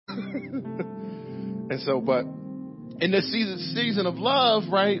And so, but in this season of love,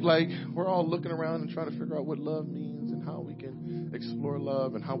 right, like we're all looking around and trying to figure out what love means and how we can explore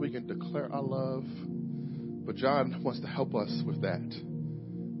love and how we can declare our love. But John wants to help us with that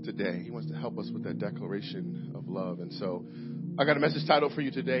today. He wants to help us with that declaration of love. And so I got a message title for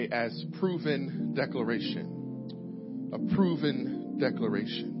you today as Proven Declaration. A proven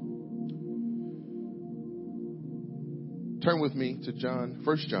declaration. Turn with me to John,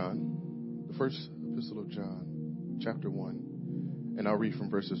 1 John, the first epistle of John, chapter 1. And I'll read from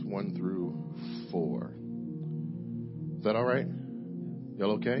verses 1 through 4. Is that all right?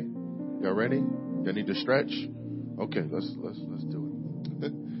 Y'all okay? Y'all ready? Y'all need to stretch? Okay, let's do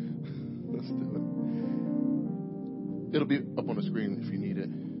it. Let's do it. It'll be up on the screen if you need it.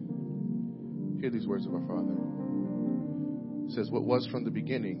 Hear these words of our Father. It says, what was from the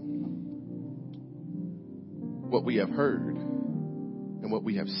beginning, what we have heard, and what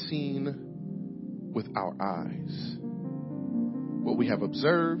we have seen with our eyes, what we have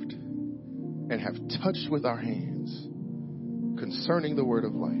observed and have touched with our hands concerning the word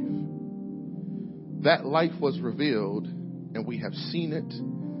of life. That life was revealed, and we have seen it,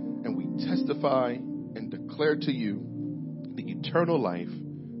 and we testify and declare to you the eternal life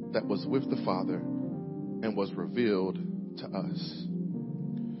that was with the Father and was revealed to us.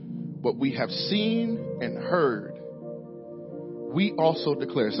 What we have seen and heard, we also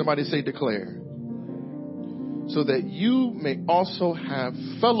declare. Somebody say declare. So that you may also have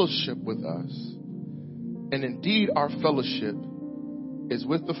fellowship with us. And indeed our fellowship is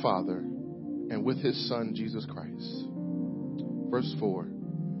with the Father and with his Son, Jesus Christ. Verse 4,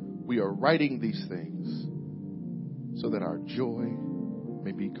 we are writing these things so that our joy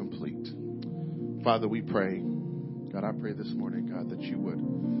may be complete. Father, we pray, God, I pray this morning, God, that you would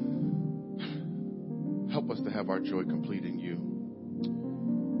help us to have our joy complete in you.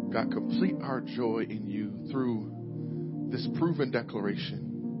 God, complete our joy in you through this proven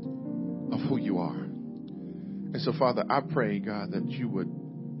declaration of who you are. And so, Father, I pray, God, that you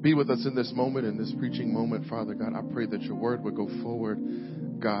would be with us in this moment, in this preaching moment, Father God. I pray that your word would go forward,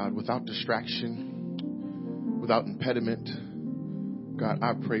 God, without distraction, without impediment. God,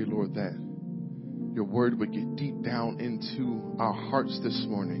 I pray, Lord, that your word would get deep down into our hearts this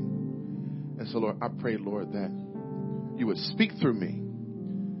morning. And so, Lord, I pray, Lord, that you would speak through me.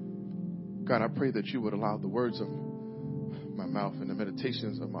 God, I pray that you would allow the words of my mouth and the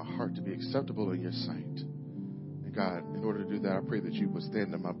meditations of my heart to be acceptable in your sight. And God, in order to do that, I pray that you would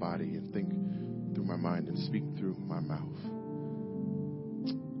stand in my body and think through my mind and speak through my mouth.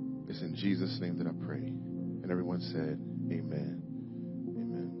 It's in Jesus' name that I pray. And everyone said, amen.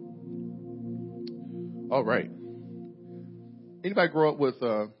 Amen. All right. Anybody grow up with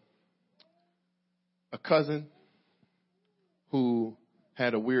a cousin who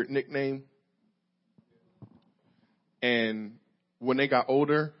had a weird nickname? And when they got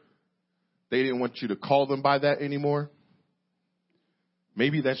older, they didn't want you to call them by that anymore.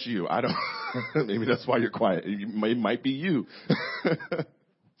 Maybe that's you. I don't. Maybe that's why you're quiet. It might be you.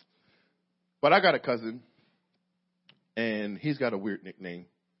 But I got a cousin, and he's got a weird nickname,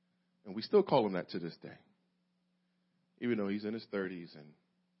 and we still call him that to this day. Even though he's in his 30s and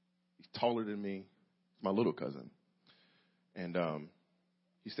he's taller than me. He's my little cousin. And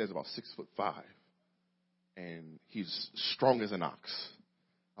he stands about 6'5", and he's strong as an ox.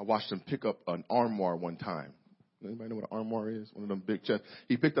 I watched him pick up an armoire one time. Anybody know what an armoire is? One of them big chests.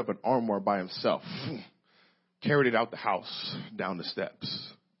 He picked up an armoire by himself, carried it out the house, down the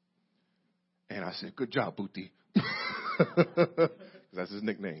steps. And I said, good job, Booty. That's his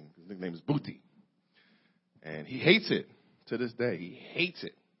nickname. His nickname is Booty. And he hates it to this day. He hates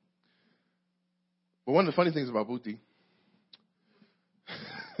it. But one of the funny things about Booty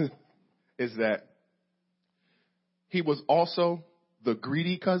is that he was also the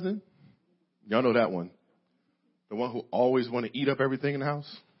greedy cousin. Y'all know that one. The one who always want to eat up everything in the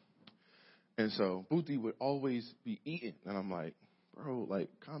house. And so Booty would always be eating. And I'm like, bro, like,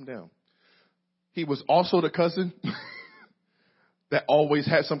 calm down. He was also the cousin that always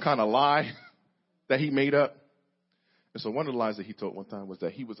had some kind of lie that he made up. And so one of the lies that he told one time was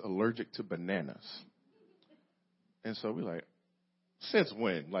that he was allergic to bananas. And so we're like, since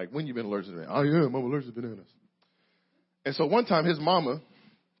when? Like, when you been allergic to bananas? I am. I'm allergic to bananas. And so one time his mama,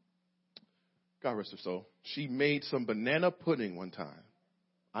 God rest her soul, she made some banana pudding one time.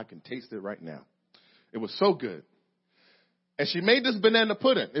 I can taste it right now. It was so good. And she made this banana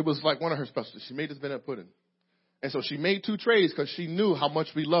pudding. It was like one of her specialties. She made this banana pudding. And so she made 2 trays because she knew how much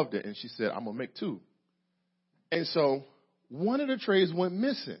we loved it. And she said, I'm going to make 2. And so one of the trays went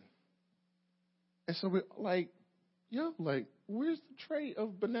missing. And so we're like, yo, like, where's the tray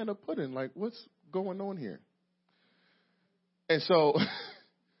of banana pudding? Like, what's going on here? And so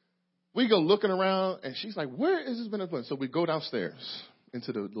we go looking around, and she's like, where is this banana pudding? So we go downstairs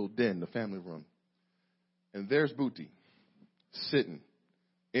into the little den, the family room. And there's Booty sitting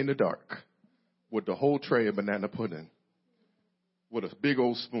in the dark with the whole tray of banana pudding with a big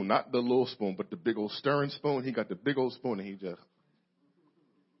old spoon, not the little spoon, but the big old stirring spoon. He got the big old spoon, and he just.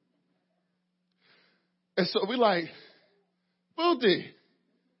 And so we like, Booty,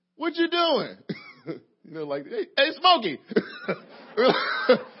 what you doing? You know, like, hey Smokey.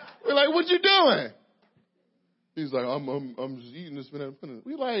 We're like, what you doing? He's like, I'm just eating this banana pudding.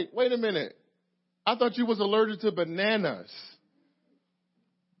 We like, wait a minute. I thought you was allergic to bananas.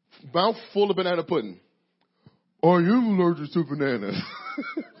 Mouth full of banana pudding. Oh, you allergic to bananas.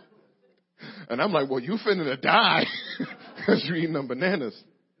 And I'm like, well, you finna to die because you're eating them bananas.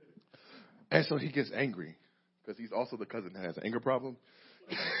 And so he gets angry because he's also the cousin that has an anger problem.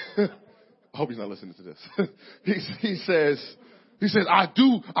 I hope he's not listening to this. He says,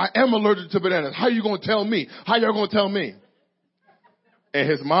 I am allergic to bananas. How you going to tell me? How y'all going to tell me? And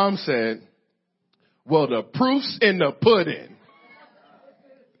his mom said, well, the proof's in the pudding.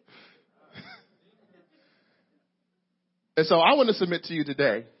 And so I want to submit to you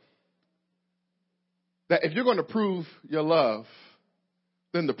today that if you're going to prove your love,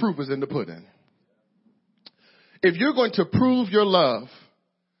 then the proof is in the pudding. If you're going to prove your love,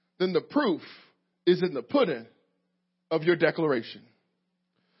 then the proof is in the pudding of your declaration.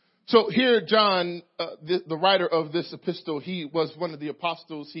 So here, John, the writer of this epistle, he was one of the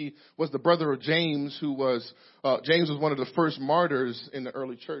apostles. He was the brother of James, James was one of the first martyrs in the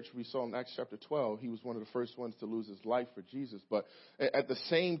early church. We saw in Acts chapter 12. He was one of the first ones to lose his life for Jesus. But at the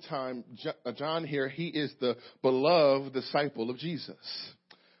same time, John here, he is the beloved disciple of Jesus.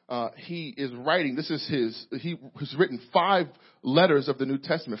 He is writing, he has written 5 letters of the New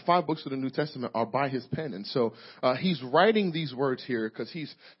Testament. 5 books of the New Testament are by his pen. And so he's writing these words here because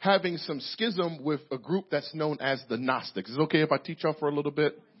he's having some schism with a group that's known as the Gnostics. Is it okay if I teach y'all for a little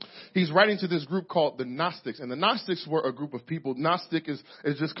bit? He's writing to this group called the Gnostics. And the Gnostics were a group of people. Gnostic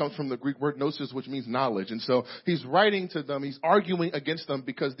just comes from the Greek word gnosis, which means knowledge. And so he's writing to them. He's arguing against them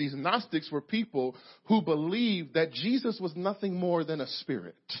because these Gnostics were people who believed that Jesus was nothing more than a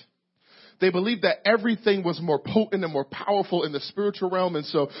spirit. They believed that everything was more potent and more powerful in the spiritual realm. And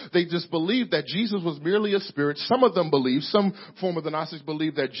so they just believed that Jesus was merely a spirit. Some of them believed, some form of the Gnostics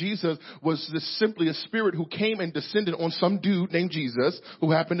believed that Jesus was just simply a spirit who came and descended on some dude named Jesus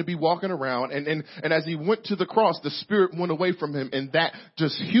who happened to be walking around. And as he went to the cross, the spirit went away from him and that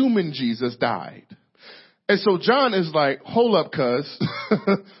just human Jesus died. And so John is like, hold up, cuz,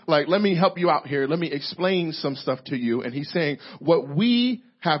 like, let me help you out here. Let me explain some stuff to you. And he's saying what we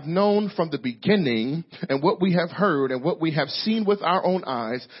have known from the beginning and what we have heard and what we have seen with our own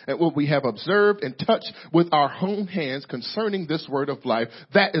eyes and what we have observed and touched with our own hands concerning this word of life,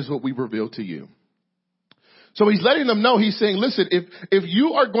 that is what we reveal to you. So he's letting them know, he's saying, listen, if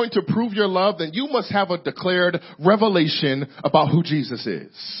you are going to prove your love, then you must have a declared revelation about who Jesus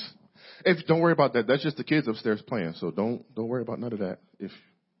is. Don't worry about that. That's just the kids upstairs playing. So don't worry about none of that. If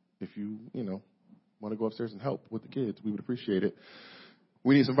you want to go upstairs and help with the kids, we would appreciate it.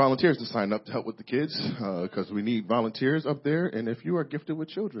 We need some volunteers to sign up to help with the kids, because we need volunteers up there. And if you are gifted with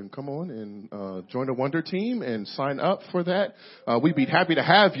children, come on and join the Wonder Team and sign up for that. We'd be happy to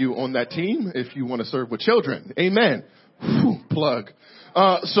have you on that team if you want to serve with children. Amen. Whew, plug.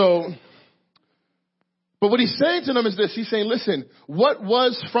 But what he's saying to them is this. He's saying, listen, what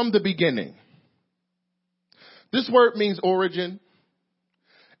was from the beginning? This word means origin.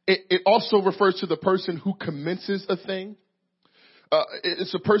 It also refers to the person who commences a thing.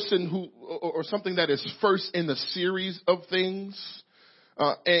 It's a person who, or something that is first in the series of things.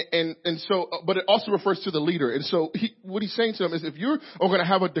 But it also refers to the leader. And so what he's saying to them is if you're going to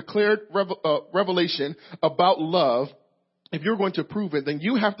have a declared revelation about love, if you're going to prove it, then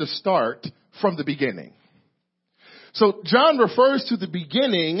you have to start from the beginning. So John refers to the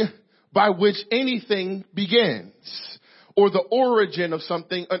beginning by which anything begins, or the origin of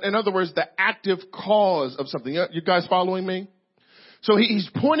something. In other words, the active cause of something. You guys following me? So he's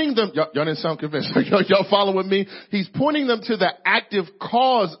pointing them, y'all didn't sound convinced. Y'all following me? He's pointing them to the active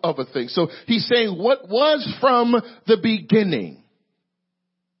cause of a thing. So he's saying what was from the beginning.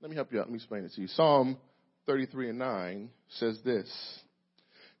 Let me help you out. Let me explain it to you. Psalm 33:9 says this.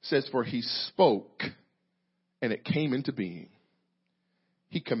 It says, for he spoke and it came into being.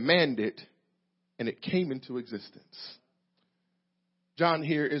 He commanded and it came into existence. John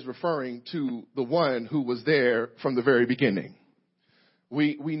here is referring to the one who was there from the very beginning.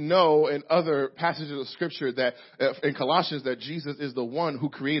 We know in other passages of scripture that in Colossians that Jesus is the one who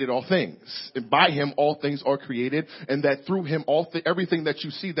created all things. And by him all things are created, and that through him everything that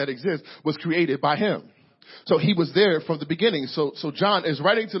you see that exists was created by him. So he was there from the beginning. So John is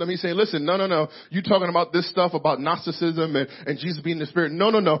writing to them. He's saying, listen, no. You talking about this stuff about Gnosticism and Jesus being the Spirit.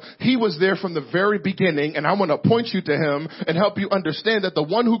 No. He was there from the very beginning, and I want to point you to him and help you understand that the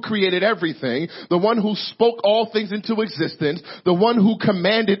one who created everything, the one who spoke all things into existence, the one who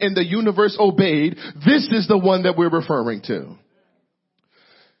commanded and the universe obeyed, this is the one that we're referring to.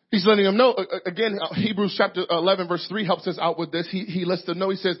 He's letting them know, again, Hebrews chapter 11 verse 3 helps us out with this. He lets them know,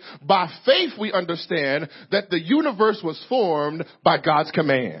 he says, by faith we understand that the universe was formed by God's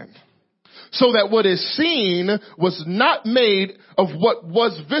command. So that what is seen was not made of what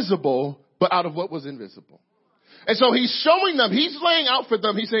was visible, but out of what was invisible. And so he's showing them, he's laying out for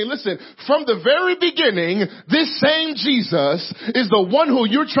them, he's saying, listen, from the very beginning, this same Jesus is the one who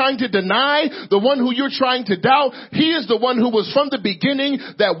you're trying to deny, the one who you're trying to doubt. He is the one who was from the beginning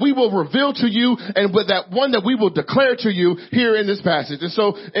that we will reveal to you, and with that one that we will declare to you here in this passage. And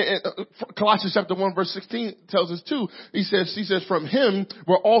so Colossians chapter 1 verse 16 tells us too, he says, from him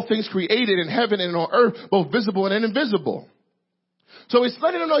were all things created in heaven and on earth, both visible and invisible. So he's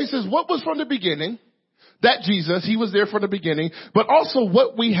letting them know, he says, what was from the beginning? That Jesus, he was there from the beginning, but also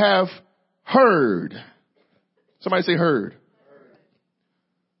what we have heard. Somebody say heard.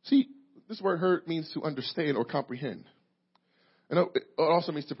 See, this word heard means to understand or comprehend. And it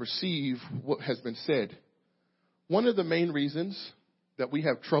also means to perceive what has been said. One of the main reasons that we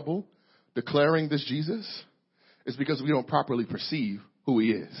have trouble declaring this Jesus is because we don't properly perceive who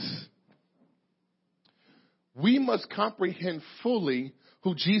he is. We must comprehend fully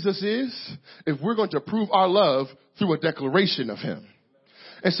who Jesus is if we're going to prove our love through a declaration of him.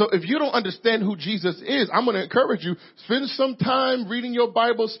 And so if you don't understand who Jesus is, I'm going to encourage you, spend some time reading your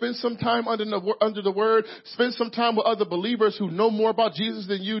Bible, spend some time under the word, spend some time with other believers who know more about Jesus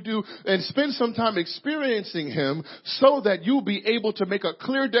than you do, and spend some time experiencing him so that you'll be able to make a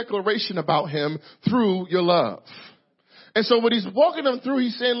clear declaration about him through your love. And so what he's walking them through,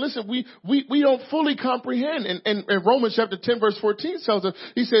 he's saying, listen, we don't fully comprehend. And Romans chapter 10 verse 14 tells us,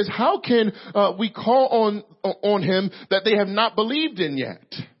 he says, how can we call on him that they have not believed in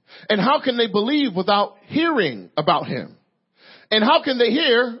yet? And how can they believe without hearing about him? And how can they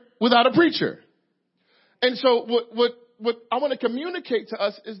hear without a preacher? And so what I want to communicate to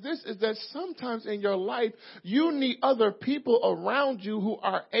us is that sometimes in your life, you need other people around you who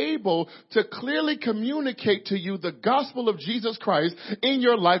are able to clearly communicate to you the gospel of Jesus Christ in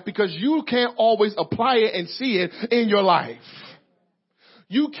your life, because you can't always apply it and see it in your life.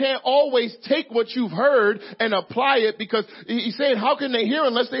 You can't always take what you've heard and apply it, because he's saying, how can they hear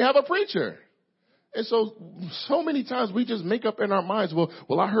unless they have a preacher? And so many times we just make up in our minds,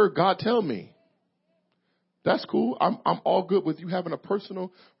 well, I heard God tell me. That's cool. I'm all good with you having a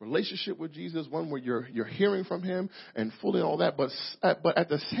personal relationship with Jesus, one where you're hearing from him and fully all that. But at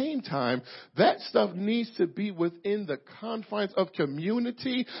the same time, that stuff needs to be within the confines of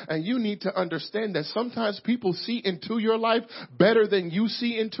community. And you need to understand that sometimes people see into your life better than you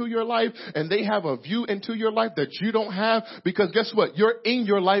see into your life. And they have a view into your life that you don't have, because guess what? You're in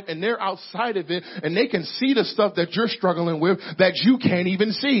your life and they're outside of it, and they can see the stuff that you're struggling with that you can't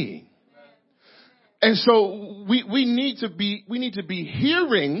even see. And so we need to be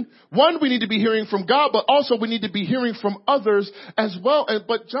hearing. One, we need to be hearing from God, but also we need to be hearing from others as well.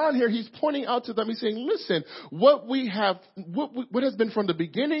 But John here, he's pointing out to them, he's saying, listen, what has been from the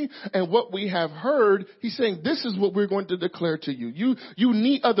beginning and what we have heard, he's saying, this is what we're going to declare to you. You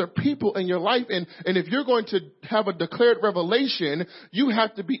need other people in your life. And if you're going to have a declared revelation, you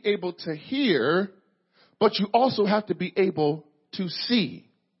have to be able to hear, but you also have to be able to see.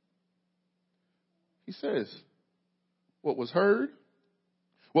 He says, what was heard,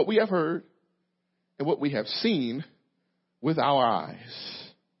 what we have heard, and what we have seen with our eyes.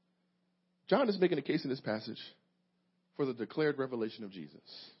 John is making a case in this passage for the declared revelation of Jesus.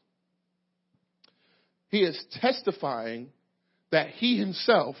 He is testifying that he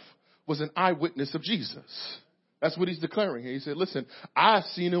himself was an eyewitness of Jesus. That's what he's declaring. He said, listen, I've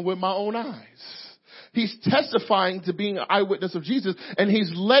seen him with my own eyes. He's testifying to being an eyewitness of Jesus, and he's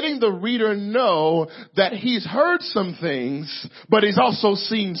letting the reader know that he's heard some things, but he's also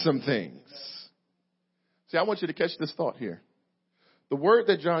seen some things. See, I want you to catch this thought here. The word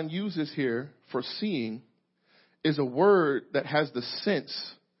that John uses here for seeing is a word that has the sense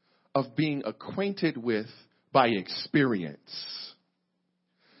of being acquainted with by experience.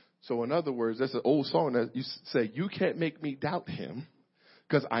 So in other words, that's an old song that you say, you can't make me doubt him,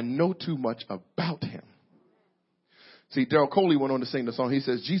 because I know too much about him. See, Daryl Coley went on to sing the song. He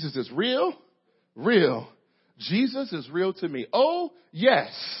says, Jesus is real, real. Jesus is real to me. Oh, yes.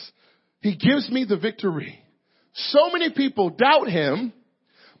 He gives me the victory. So many people doubt him,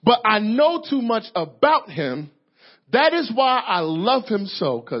 but I know too much about him. That is why I love him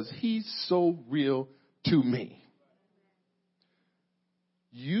so, because he's so real to me.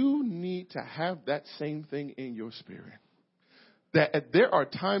 You need to have that same thing in your spirit. That there are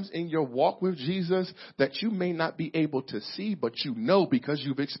times in your walk with Jesus that you may not be able to see, but you know because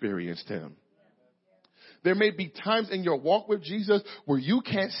you've experienced him. There may be times in your walk with Jesus where you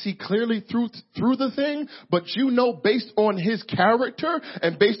can't see clearly through the thing, but you know based on his character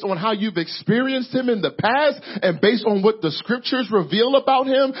and based on how you've experienced him in the past and based on what the scriptures reveal about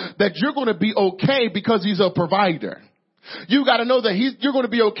him, that you're going to be okay because he's a provider. You got to know that you're going to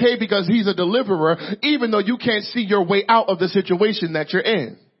be okay because he's a deliverer, even though you can't see your way out of the situation that you're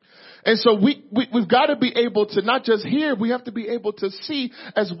in. And so we've got to be able to not just hear, we have to be able to see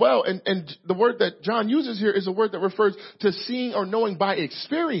as well. And the word that John uses here is a word that refers to seeing or knowing by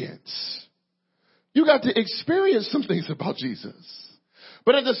experience. You got to experience some things about Jesus.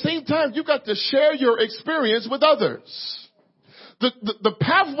 But at the same time, you got to share your experience with others. The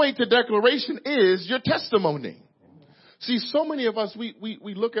pathway to declaration is your testimony. See, so many of us, we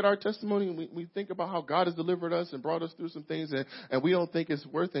look at our testimony and we think about how God has delivered us and brought us through some things and we don't think it's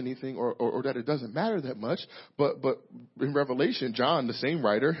worth anything or that it doesn't matter that much. But in Revelation, John, the same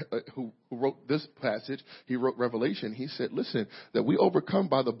writer who wrote this passage, he wrote Revelation. He said, listen, that we overcome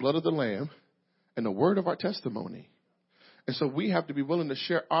by the blood of the Lamb and the word of our testimony. And so we have to be willing to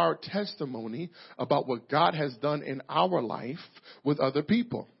share our testimony about what God has done in our life with other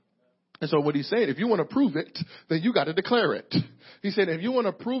people. And so what he's saying, if you want to prove it, then you got to declare it. He said, if you want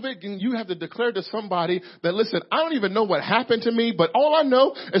to prove it, you have to declare to somebody that, listen, I don't even know what happened to me, but all I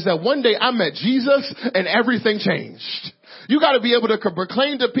know is that one day I met Jesus and everything changed. You got to be able to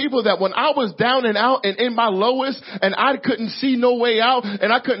proclaim to people that when I was down and out and in my lowest and I couldn't see no way out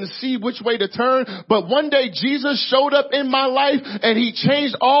and I couldn't see which way to turn, but one day Jesus showed up in my life and he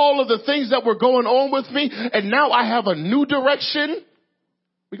changed all of the things that were going on with me. And now I have a new direction.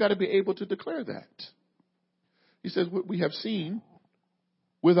 We got to be able to declare that. He says what we have seen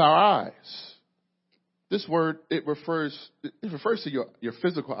with our eyes. This word, it refers to your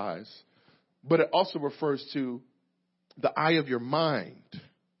physical eyes, but it also refers to the eye of your mind.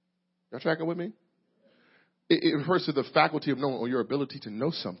 Y'all tracking with me? It refers to the faculty of knowing or your ability to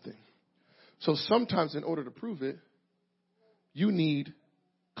know something. So sometimes in order to prove it, you need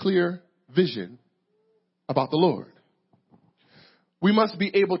clear vision about the Lord. We must be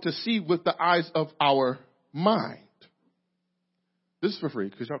able to see with the eyes of our mind. This is for free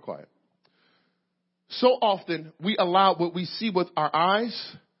because y'all quiet. So often we allow what we see with our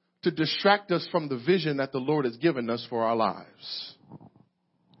eyes to distract us from the vision that the Lord has given us for our lives.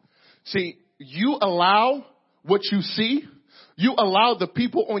 See, you allow what you see. You allow the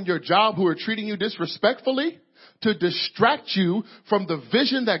people on your job who are treating you disrespectfully to distract you from the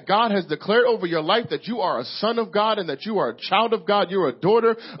vision that God has declared over your life, that you are a son of God and that you are a child of God. You're a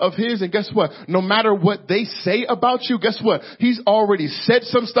daughter of his. And guess what? No matter what they say about you, guess what? He's already said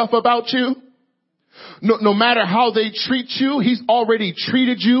some stuff about you. No matter how they treat you, he's already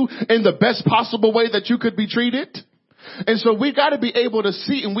treated you in the best possible way that you could be treated. And so we got to be able to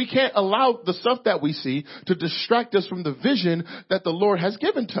see, and we can't allow the stuff that we see to distract us from the vision that the Lord has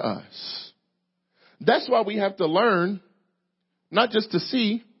given to us. That's why we have to learn not just to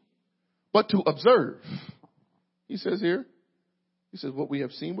see, but to observe. He says here, he says what we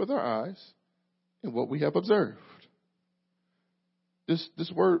have seen with our eyes and what we have observed.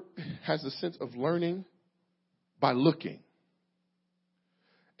 This word has the sense of learning by looking.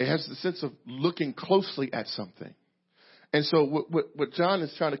 It has the sense of looking closely at something. And so what John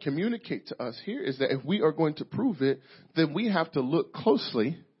is trying to communicate to us here is that if we are going to prove it, then we have to look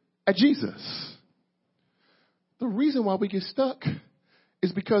closely at Jesus. The reason why we get stuck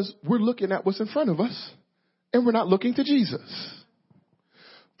is because we're looking at what's in front of us and we're not looking to Jesus.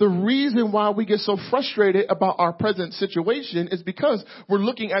 The reason why we get so frustrated about our present situation is because we're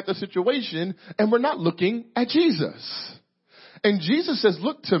looking at the situation and we're not looking at Jesus. And Jesus says,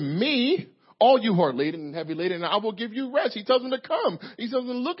 look to me, all you who are laden and heavy laden, and I will give you rest. He tells them to come. He tells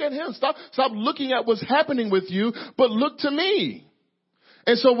them to look at him. Stop looking at what's happening with you, but look to me.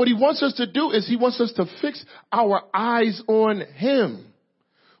 And so what he wants us to do is he wants us to fix our eyes on him.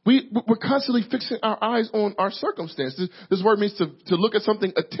 We're constantly fixing our eyes on our circumstances. This word means to look at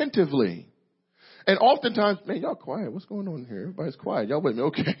something attentively. And oftentimes, man, y'all quiet. What's going on here? Everybody's quiet. Y'all with me?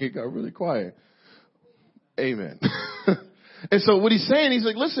 Okay, it got really quiet. Amen. And so what he's saying, he's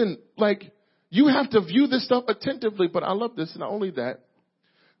like, listen, like, you have to view this stuff attentively. But I love this. Not only that,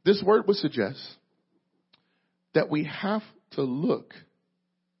 this word would suggest that we have to look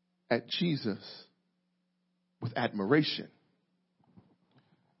at Jesus with admiration.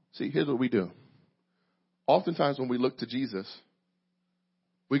 See, here's what we do. Oftentimes when we look to Jesus,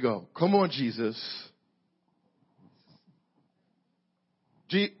 we go, come on, Jesus.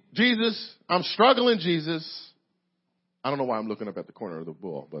 Jesus, I'm struggling, Jesus. I don't know why I'm looking up at the corner of the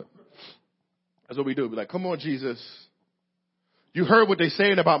ball, but that's what we do. We're like, come on, Jesus. You heard what they're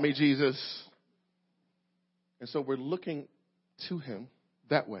saying about me, Jesus. And so we're looking to him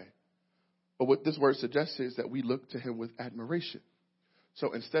that way. But what this word suggests is that we look to him with admiration.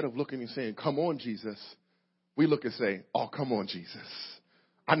 So instead of looking and saying, come on, Jesus, we look and say, oh, come on, Jesus.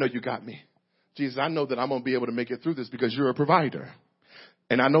 I know you got me. Jesus, I know that I'm going to be able to make it through this because you're a provider.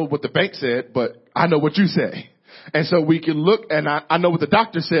 And I know what the bank said, but I know what you say. And so we can look, and I know what the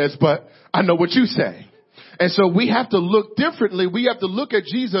doctor says, but I know what you say. And so we have to look differently. We have to look at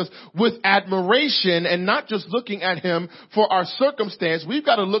Jesus with admiration and not just looking at him for our circumstance. We've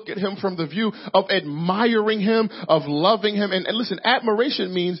got to look at him from the view of admiring him, of loving him. And listen,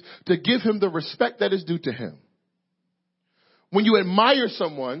 admiration means to give him the respect that is due to him. When you admire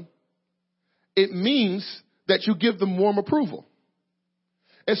someone, it means that you give them warm approval.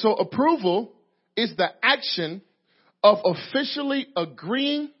 And so approval is the action of officially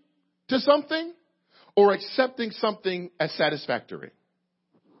agreeing to something or accepting something as satisfactory.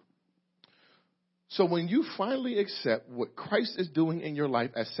 So when you finally accept what Christ is doing in your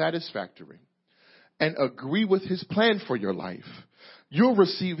life as satisfactory and agree with his plan for your life, you'll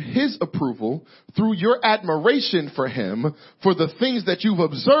receive his approval through your admiration for him, for the things that you've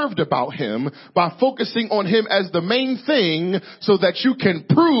observed about him, by focusing on him as the main thing so that you can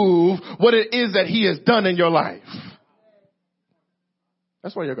prove what it is that he has done in your life.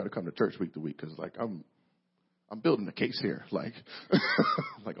 That's why y'all got to come to church week to week, because like I'm building a case here. Like,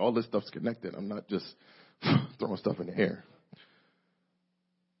 like all this stuff's connected. I'm not just throwing stuff in the air.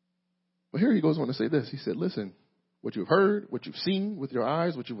 But here he goes on to say this. He said, listen, what you've heard, what you've seen with your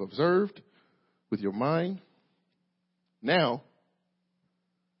eyes, what you've observed with your mind. Now,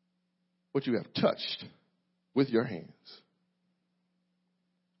 what you have touched with your hands.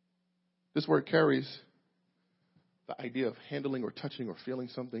 This word carries the idea of handling or touching or feeling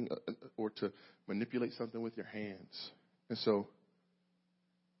something or to manipulate something with your hands. And so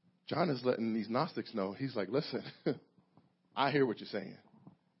John is letting these Gnostics know, he's like, listen, I hear what you're saying,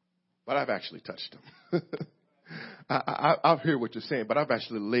 but I've actually touched them. I hear what you're saying, but I've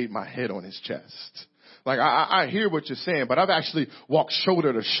actually laid my head on his chest. Like, I hear what you're saying, but I've actually walked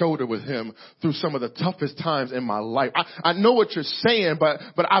shoulder to shoulder with him through some of the toughest times in my life. I know what you're saying, but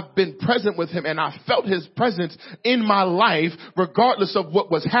I've been present with him and I felt his presence in my life, regardless of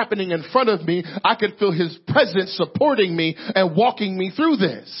what was happening in front of me. I could feel his presence supporting me and walking me through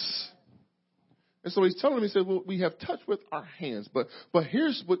this. And so he's telling me, he said, well, we have touched with our hands, but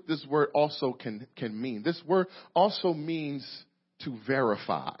here's what this word also can mean. This word also means to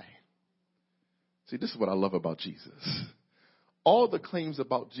verify. See, this is what I love about Jesus. All the claims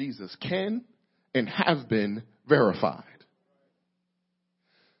about Jesus can and have been verified.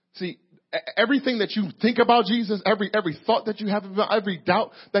 See, everything that you think about Jesus, every thought that you have about, every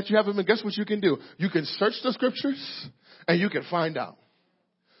doubt that you have about him, guess what you can do? You can search the scriptures and you can find out.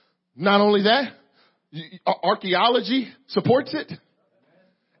 Not only that, archaeology supports it.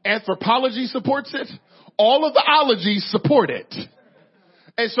 Anthropology supports it. All of the ologies support it.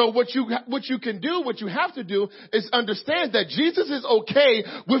 And so what you can do, what you have to do is understand that Jesus is okay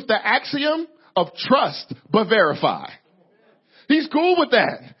with the axiom of trust but verify. He's cool with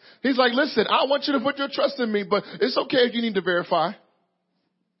that. He's like, listen, I want you to put your trust in me, but it's okay if you need to verify.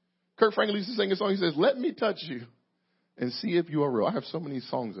 Kirk Franklin used to sing a song. He says, let me touch you and see if you are real. I have so many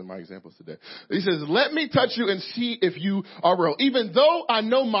songs in my examples today. He says, let me touch you and see if you are real. Even though I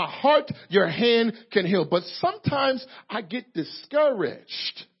know my heart, your hand can heal. But sometimes I get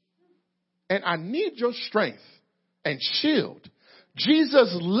discouraged and I need your strength and shield.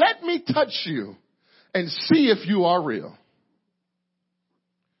 Jesus, let me touch you and see if you are real.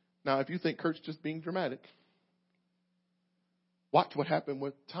 Now, if you think Kurt's just being dramatic, watch what happened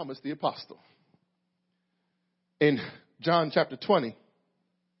with Thomas the Apostle. In John chapter 20,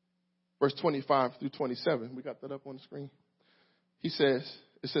 verse 25 through 27, we got that up on the screen. It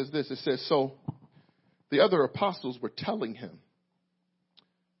says, so the other apostles were telling him,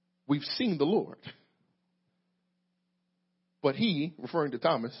 we've seen the Lord. But he, referring to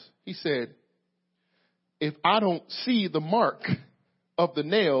Thomas, he said, if I don't see the mark of the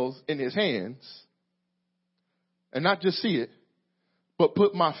nails in his hands, and not just see it, but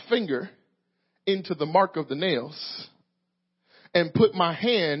put my finger into the mark of the nails and put my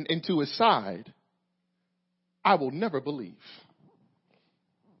hand into his side, I will never believe.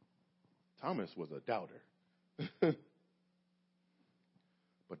 Thomas was a doubter.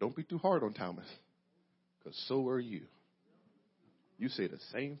 But don't be too hard on Thomas, because so are you. You say the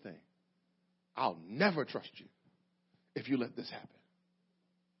same thing. I'll never trust you if you let this happen.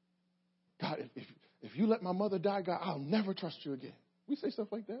 God, if you let my mother die, God, I'll never trust you again. We say stuff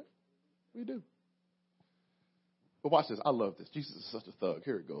like that. We do. But watch this. I love this. Jesus is such a thug.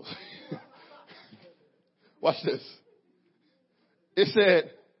 Here it goes. Watch this. It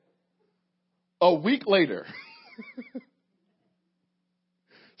said, a week later.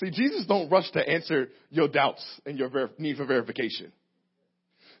 See, Jesus don't rush to answer your doubts and your need for verification.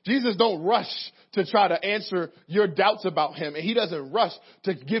 Jesus don't rush to try to answer your doubts about him. And he doesn't rush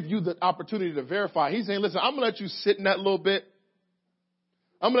to give you the opportunity to verify. He's saying, listen, I'm going to let you sit in that little bit.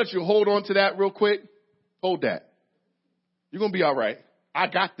 I'm going to let you hold on to that real quick. Hold that. You're going to be all right. I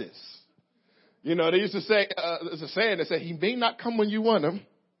got this. You know, they used to say, there's a saying that said, he may not come when you want him,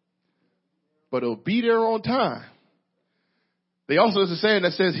 but he'll be there on time. They also, there's a saying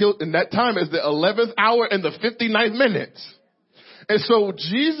that says in that time is the 11th hour and the 59th minute. And so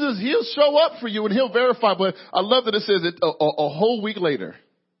Jesus, he'll show up for you and he'll verify. But I love that it says it a whole week later,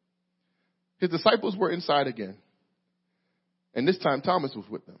 his disciples were inside again. And this time Thomas was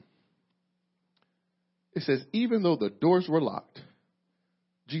with them. It says, even though the doors were locked,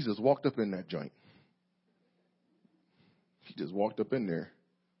 Jesus walked up in that joint. He just walked up in there.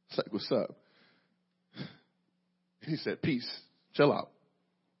 It's like, what's up? He said, peace, chill out,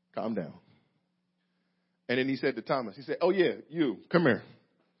 calm down. And then he said to Thomas, he said, oh yeah, you, come here.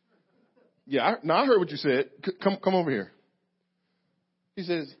 Yeah, I heard what you said. Come over here. He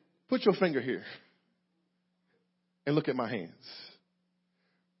says, put your finger here and look at my hands.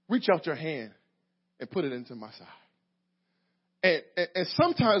 Reach out your hand and put it into my side. And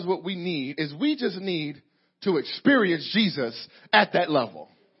sometimes what we need is we just need to experience Jesus at that level.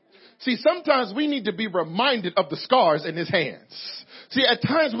 See, sometimes we need to be reminded of the scars in his hands. See, at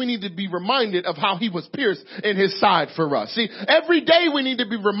times we need to be reminded of how he was pierced in his side for us. See, every day we need to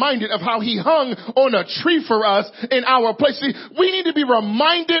be reminded of how he hung on a tree for us in our place. See, we need to be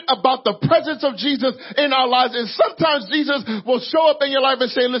reminded about the presence of Jesus in our lives. And sometimes Jesus will show up in your life and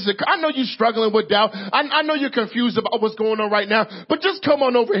say, listen, I know you're struggling with doubt. I know you're confused about what's going on right now, but just come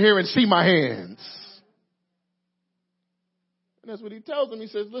on over here and see my hands. And that's what he tells them. He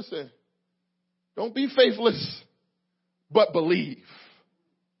says, listen, don't be faithless, but believe.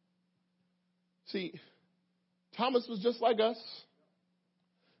 See, Thomas was just like us,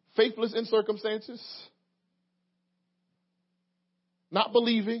 faithless in circumstances, not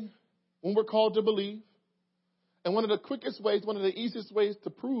believing when we're called to believe. And one of the quickest ways, one of the easiest ways to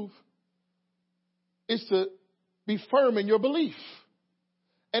prove is to be firm in your belief.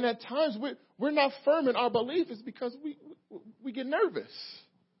 And at times we're not firm in our belief. It's because we get nervous.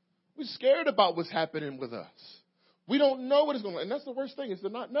 We're scared about what's happening with us. We don't know what is going on. And that's the worst thing, is to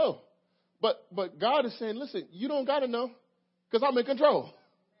not know. But God is saying, listen, you don't got to know because I'm in control.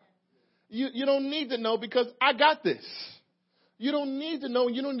 You don't need to know because I got this. You don't need to know.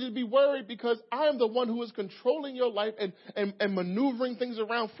 You don't need to be worried because I am the one who is controlling your life and maneuvering things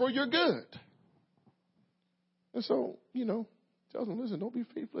around for your good. And so, tells them, listen, don't be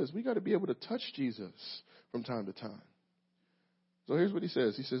faithless. We got to be able to touch Jesus from time to time. So here's what he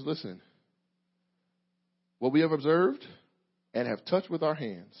says. He says, listen, what we have observed and have touched with our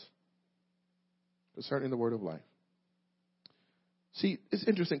hands concerning the word of life. See, it's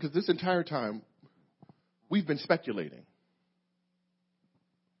interesting because this entire time we've been speculating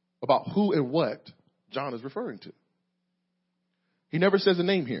about who and what John is referring to. He never says a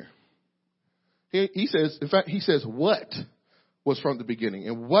name here. He says, in fact, he says what was from the beginning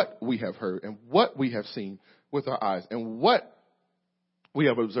and what we have heard and what we have seen with our eyes and what we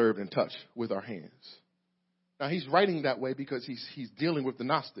have observed and touched with our hands. Now, he's writing that way because he's dealing with the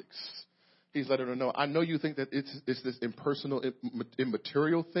Gnostics. He's letting them know, I know you think that it's this impersonal,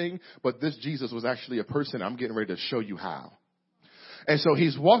 immaterial thing, but this Jesus was actually a person. I'm getting ready to show you how. And so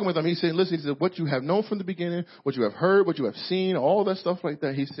he's walking with them. He's saying, listen, he said, what you have known from the beginning, what you have heard, what you have seen, all that stuff like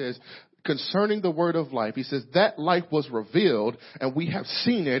that. He says, concerning the word of life, he says, that life was revealed and we have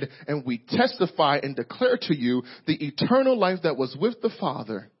seen it and we testify and declare to you the eternal life that was with the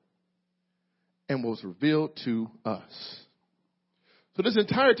Father and was revealed to us. So this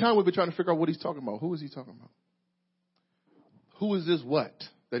entire time we've been trying to figure out what he's talking about. Who is he talking about? Who is this what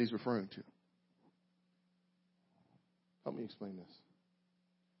that he's referring to? Help me explain this.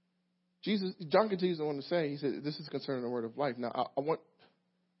 John continues on to say, he said, this is concerning the word of life. Now, I want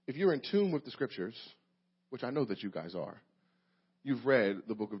if you're in tune with the scriptures, which I know that you guys are, you've read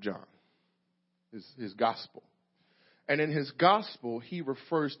the book of John, his gospel. And in his gospel, he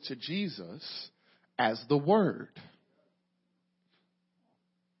refers to Jesus as the Word.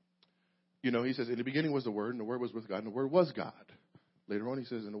 You know, he says, in the beginning was the Word, and the Word was with God, and the Word was God. Later on, he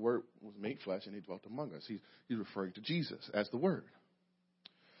says, and the Word was made flesh, and he dwelt among us. He's referring to Jesus as the Word.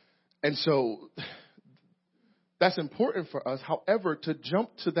 And so that's important for us. However, to jump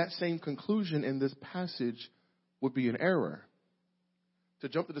to that same conclusion in this passage would be an error. To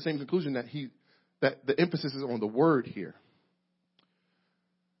jump to the same conclusion that the emphasis is on the Word here.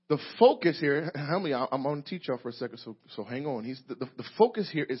 The focus here, I'm going to teach y'all for a second, so hang on. The focus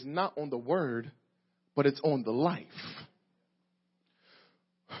here is not on the Word, but it's on the life.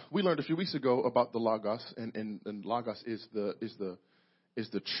 We learned a few weeks ago about the Logos, and Logos is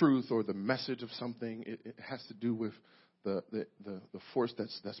the truth or the message of something. It has to do with the force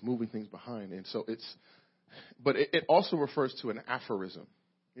that's moving things behind, and so but it also refers to an aphorism.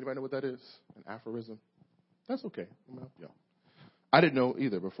 Anybody know what that is? An aphorism? That's okay. I'm gonna help y'all. I didn't know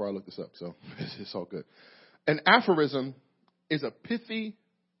either before I looked this up, so it's all good. An aphorism is a pithy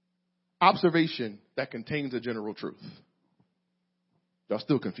observation that contains a general truth. Y'all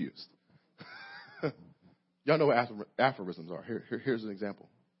still confused? Y'all know what aphorisms are. Here's an example.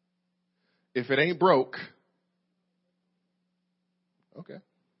 If it ain't broke, okay.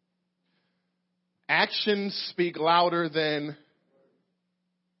 Actions speak louder than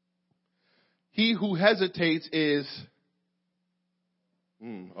he who hesitates is...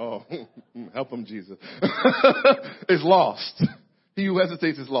 help him, Jesus. is lost. He who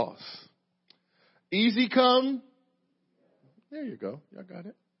hesitates is lost. Easy come. There you go. Y'all got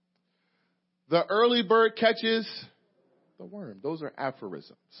it. The early bird catches the worm. Those are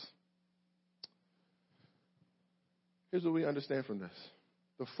aphorisms. Here's what we understand from this.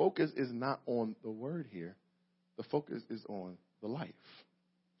 The focus is not on the word here. The focus is on the life.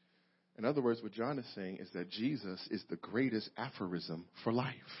 In other words, what John is saying is that Jesus is the greatest aphorism for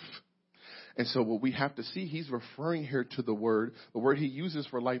life. And so what we have to see, he's referring here to the word. The word he uses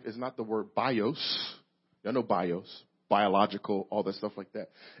for life is not the word bios. Y'all know bios, biological, all that stuff like that.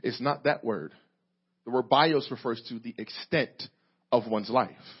 It's not that word. The word bios refers to the extent of one's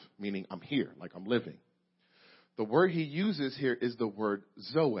life, meaning I'm here, like I'm living. The word he uses here is the word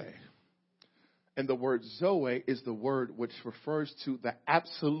zoe. And the word zoe is the word which refers to the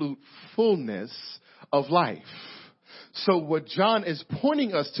absolute fullness of life. So what John is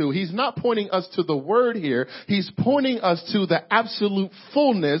pointing us to, he's not pointing us to the word here. He's pointing us to the absolute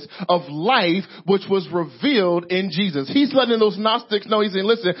fullness of life which was revealed in Jesus. He's letting those Gnostics know, he's saying,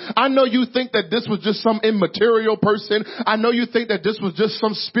 listen, I know you think that this was just some immaterial person. I know you think that this was just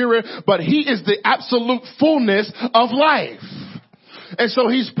some spirit, but he is the absolute fullness of life. And so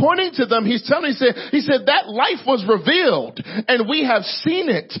he's pointing to them. He's telling, he said that life was revealed and we have seen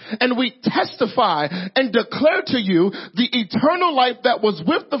it and we testify and declare to you the eternal life that was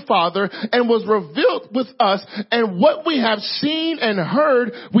with the Father and was revealed with us. And what we have seen and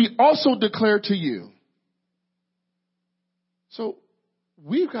heard, we also declare to you. So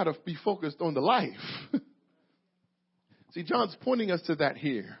we've got to be focused on the life. See, John's pointing us to that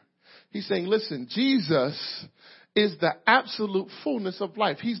here. He's saying, listen, Jesus is the absolute fullness of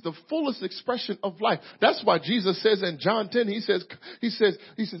life. He's the fullest expression of life. That's why Jesus says in John 10, he says,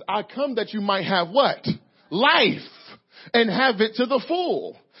 I come that you might have what? Life, and have it to the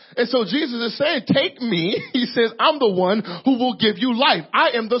full. And so Jesus is saying, take me. He says, I'm the one who will give you life.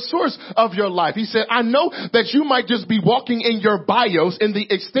 I am the source of your life. He said, I know that you might just be walking in your bios in the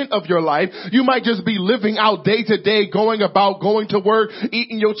extent of your life. You might just be living out day to day, going to work,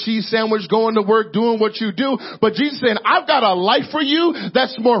 eating your cheese sandwich, going to work, doing what you do. But Jesus said, I've got a life for you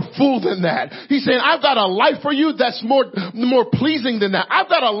that's more full than that. He's saying, I've got a life for you that's more pleasing than that. I've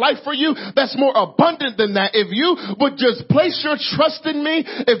got a life for you that's more abundant than that. If you would just place your trust in me,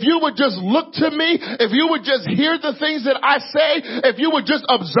 if you would just look to me, if you would just hear the things that I say, if you would just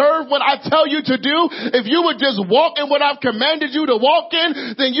observe what I tell you to do, if you would just walk in what I've commanded you to walk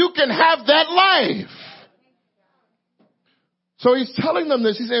in, then you can have that life. So he's telling them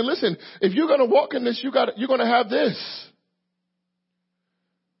this. He's saying, listen, if you're going to walk in this, you're going to have this.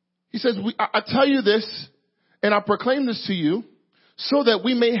 He says, I tell you this and I proclaim this to you so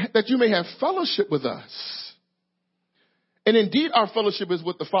that you may have fellowship with us. And indeed, our fellowship is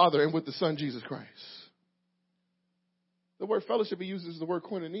with the Father and with the Son, Jesus Christ. The word fellowship he uses is the word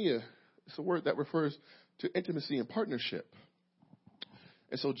koinonia. It's a word that refers to intimacy and partnership.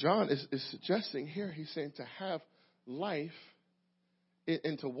 And so John is suggesting here, he's saying to have life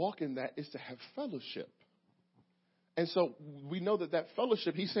and to walk in that is to have fellowship. And so we know that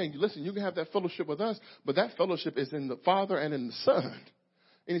fellowship, he's saying, listen, you can have that fellowship with us, but that fellowship is in the Father and in the Son.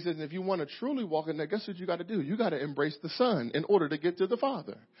 And he says, if you want to truly walk in that, guess what you got to do? You got to embrace the Son in order to get to the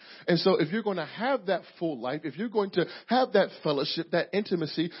Father. And so if you're going to have that full life, if you're going to have that fellowship, that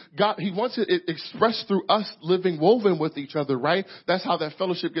intimacy, God, he wants it expressed through us living woven with each other, right? That's how that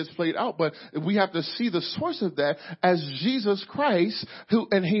fellowship gets played out. But we have to see the source of that as Jesus Christ,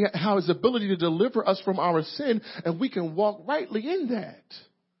 how his ability to deliver us from our sin, and we can walk rightly in that.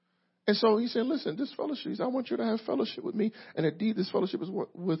 And so he said, listen, this fellowship, I want you to have fellowship with me. And indeed, this fellowship is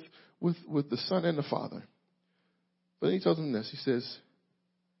with the Son and the Father. But then he tells them this. He says,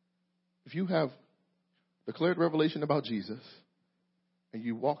 if you have declared revelation about Jesus and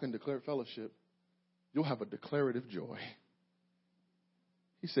you walk in declared fellowship, you'll have a declarative joy.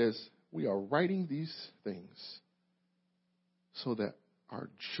 He says, we are writing these things so that our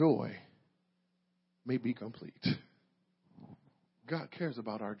joy may be complete. God cares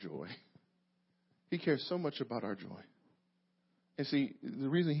about our joy. He cares so much about our joy. And see, the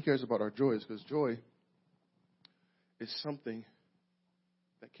reason he cares about our joy is because joy is something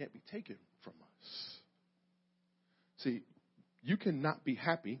that can't be taken from us. See, you cannot be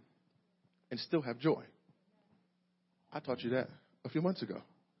happy and still have joy. I taught you that a few months ago.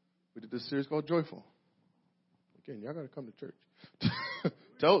 We did this series called Joyful. Again, y'all got to come to church.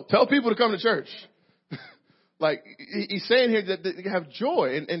 Tell people to come to church. Like, he's saying here that they have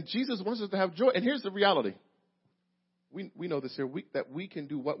joy, and Jesus wants us to have joy. And here's the reality. We know this here, that we can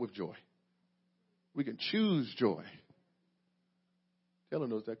do what with joy? We can choose joy. Taylor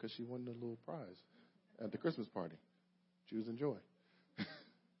knows that because she won the little prize at the Christmas party, choosing joy.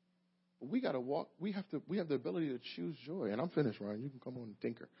 We got to walk. We have the ability to choose joy. And I'm finished, Ryan. You can come on and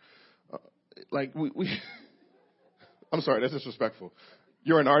tinker. I'm sorry, that's disrespectful.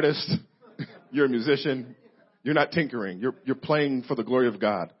 You're an artist. You're a musician. You're not tinkering. You're playing for the glory of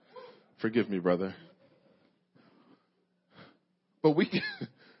God. Forgive me, brother. But we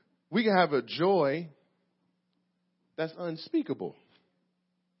can have a joy that's unspeakable.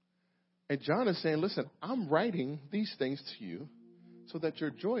 And John is saying, listen, I'm writing these things to you so that your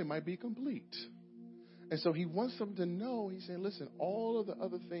joy might be complete. And so he wants them to know, he's saying, listen, all of the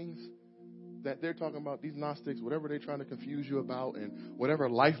other things that they're talking about, these Gnostics, whatever they're trying to confuse you about, and whatever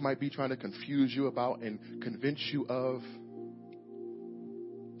life might be trying to confuse you about and convince you of,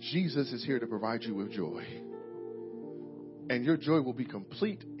 Jesus is here to provide you with joy. And your joy will be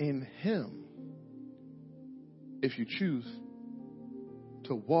complete in him if you choose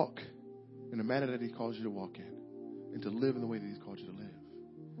to walk in the manner that he calls you to walk in and to live in the way that he's called you to live.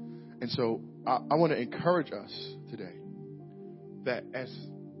 And so I want to encourage us today that as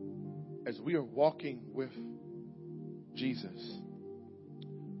we are walking with Jesus,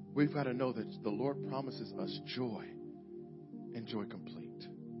 we've got to know that the Lord promises us joy and joy complete.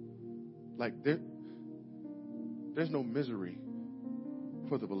 Like there's no misery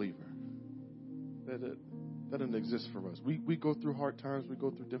for the believer. That doesn't exist for us. We go through hard times, we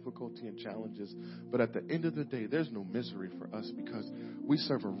go through difficulty and challenges, but at the end of the day, there's no misery for us because we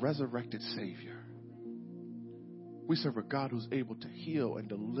serve a resurrected Savior. We serve a God who's able to heal and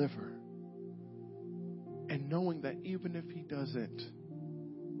deliver. And knowing that even if he doesn't,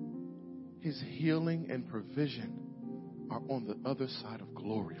 his healing and provision are on the other side of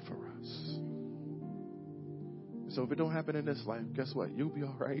glory for us. So if it don't happen in this life, guess what? You'll be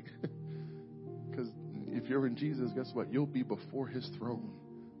all right. Because if you're in Jesus, guess what? You'll be before his throne,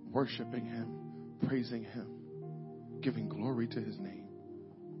 worshiping him, praising him, giving glory to his name.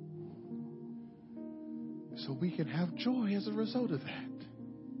 So we can have joy as a result of that.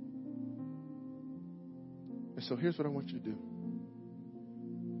 And so here's what I want you to do.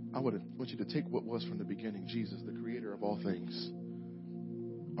 I want you to take what was from the beginning, Jesus, the creator of all things.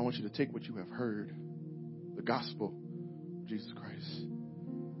 I want you to take what you have heard, the gospel of Jesus Christ.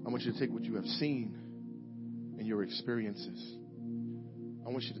 I want you to take what you have seen in your experiences. I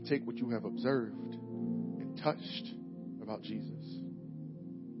want you to take what you have observed and touched about Jesus.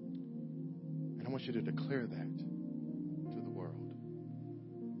 And I want you to declare that to the world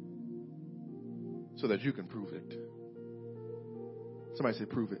so that you can prove it. Somebody say,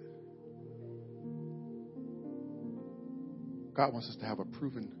 prove it. God wants us to have a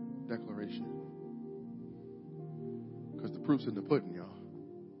proven declaration. Because the proof's in the pudding, y'all.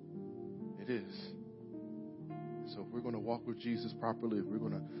 It is. So if we're going to walk with Jesus properly, if we're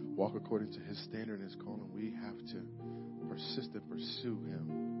going to walk according to his standard and his calling, we have to persist and pursue him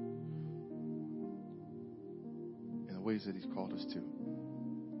in the ways that he's called us to,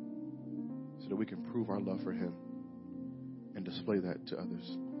 so that we can prove our love for him and display that to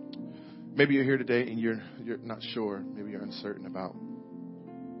others. Maybe you're here today and you're not sure. Maybe you're uncertain about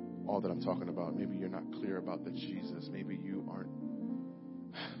all that I'm talking about. Maybe you're not clear about the Jesus. Maybe you aren't.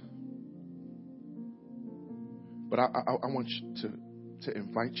 But I want you to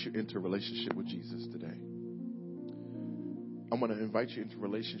invite you into a relationship with Jesus today. I'm going to invite you into a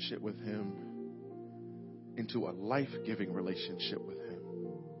relationship with him, into a life-giving relationship with him.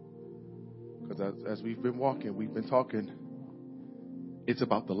 Because as we've been walking, we've been talking, it's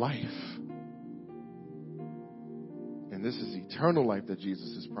about the life. And this is eternal life that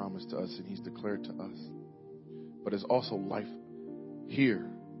Jesus has promised to us and he's declared to us. But it's also life here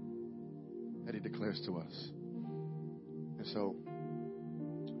that he declares to us. And so,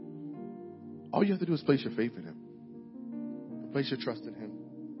 all you have to do is place your faith in him. Place your trust in him.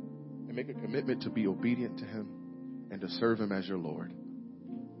 And make a commitment to be obedient to him and to serve him as your Lord.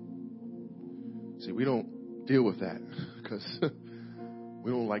 See, we don't deal with that because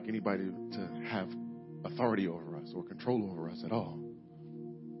we don't like anybody to have authority over us or control over us at all.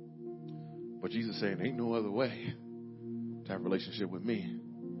 But Jesus is saying, ain't no other way to have a relationship with me.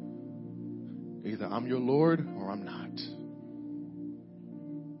 Either I'm your Lord or I'm not.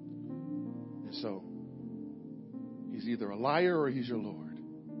 And so, he's either a liar or he's your Lord.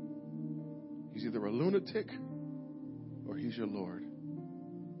 He's either a lunatic or he's your Lord.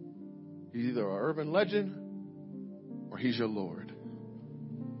 He's either an urban legend or he's your Lord.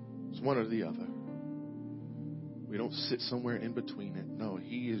 It's one or the other. We don't sit somewhere in between it. No,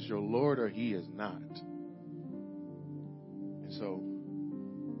 he is your Lord or he is not. And so,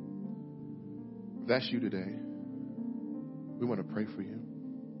 if that's you today, we want to pray for you.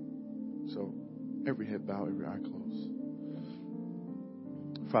 So, every head bowed, every eye closed.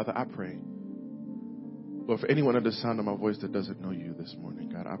 Father, I pray, Lord, for anyone under the sound of my voice that doesn't know you this morning,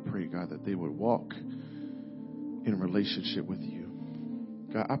 God, I pray, God, that they would walk in relationship with you.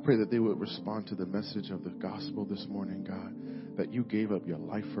 God, I pray that they would respond to the message of the gospel this morning, God, that you gave up your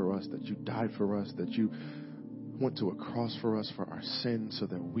life for us, that you died for us, that you went to a cross for us for our sins so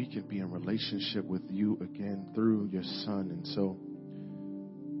that we could be in relationship with you again through your Son. And so,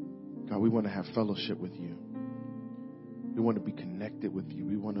 God, we want to have fellowship with you. We want to be connected with you.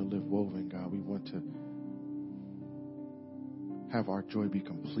 We want to live woven, God. We want to have our joy be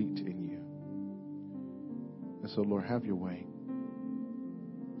complete in you. And so, Lord, have your way.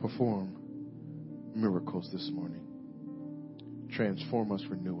 Perform miracles this morning. Transform us,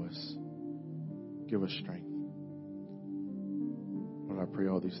 renew us. Give us strength. Lord, I pray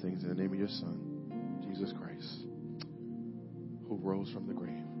all these things in the name of your Son, Jesus Christ, who rose from the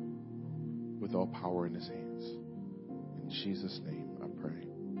grave with all power in his hands. In Jesus' name I pray.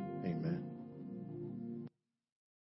 Amen.